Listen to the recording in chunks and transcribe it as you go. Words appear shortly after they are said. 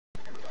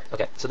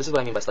Okay, so this is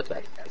what I mean by slicked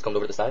back. It's combed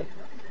over to the side,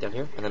 down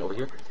here, and then over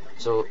here.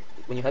 So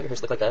when you have your hair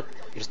slicked like that,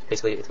 you just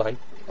basically, it's behind,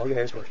 all your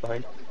hair is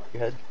behind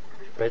your head,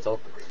 right? It's all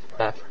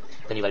back,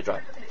 then you let it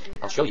dry.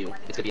 I'll show you,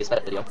 it's going to be a sped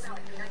up video, it's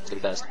going to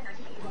be fast,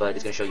 but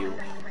it's going to show you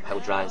how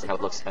it dries and how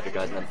it looks after it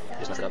dries, and then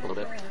just mess it up a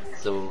little bit.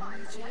 So,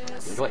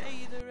 enjoy.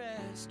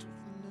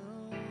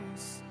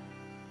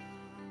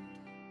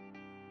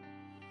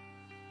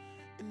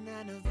 And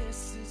I know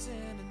this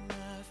isn't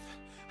enough,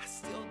 I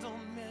still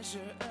don't measure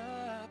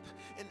up,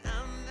 and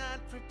I'm not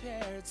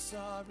prepared.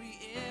 Sorry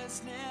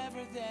is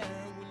never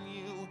there when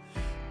you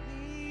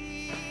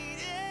need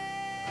it.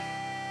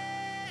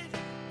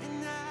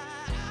 And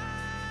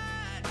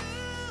I do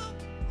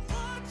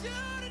want you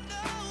to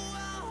know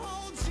I'll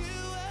hold you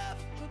up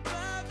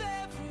above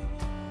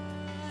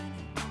everyone.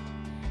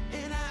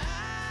 And I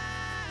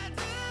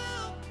do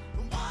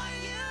want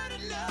you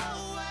to know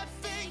I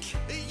think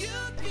that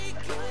you'd be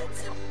good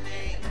to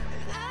me,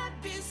 and I'd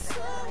be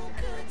so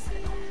good to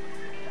you.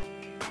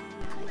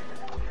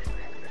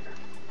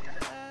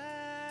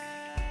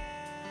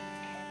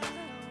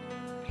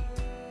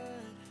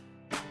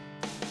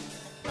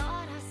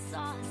 Thought I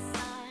saw a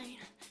sign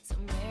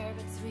somewhere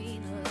between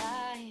the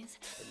lines,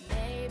 but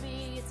maybe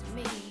it's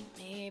me,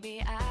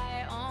 maybe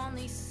I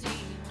only see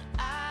what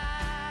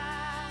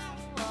I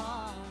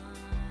want.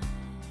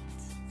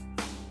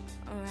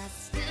 Or I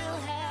still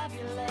have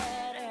your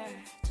letter,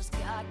 just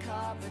got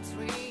caught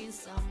between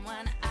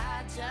someone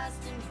I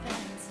just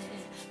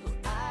invented, who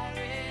I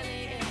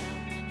really am.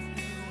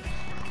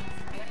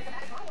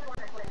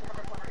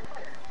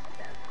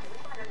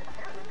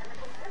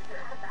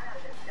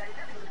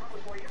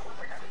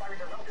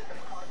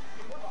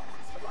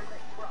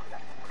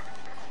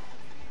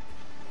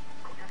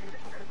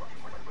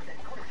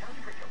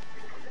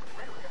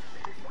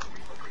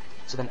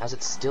 So then, as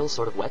it's still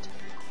sort of wet,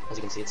 as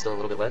you can see, it's still a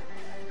little bit wet.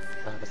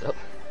 Mess it up.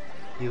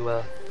 You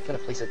kind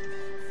of place it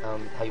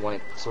how you want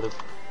it, sort of.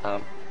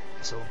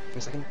 So, give me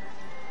a second.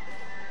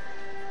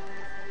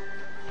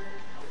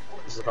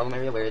 This is the problem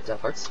area where it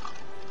parts,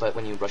 but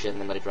when you brush it and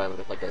then let it dry a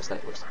little bit like this, then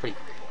it works pretty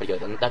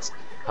good. And that's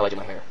how I do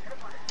my hair.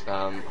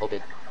 Hope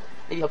it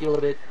maybe help you a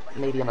little bit.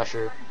 Maybe, I'm not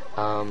sure.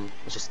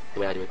 It's just the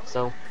way I do it.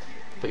 So,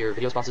 put your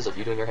video responses of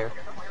you doing your hair,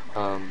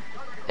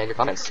 and your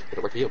comments if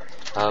it worked for you.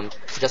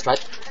 Suggest try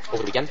it over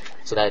the weekend,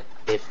 so that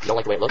if you don't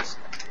like the way it looks,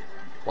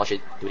 watch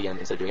it, do it again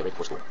instead of doing it right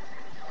before school.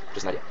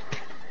 Just an idea.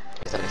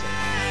 I guess have a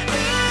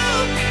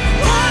nice day.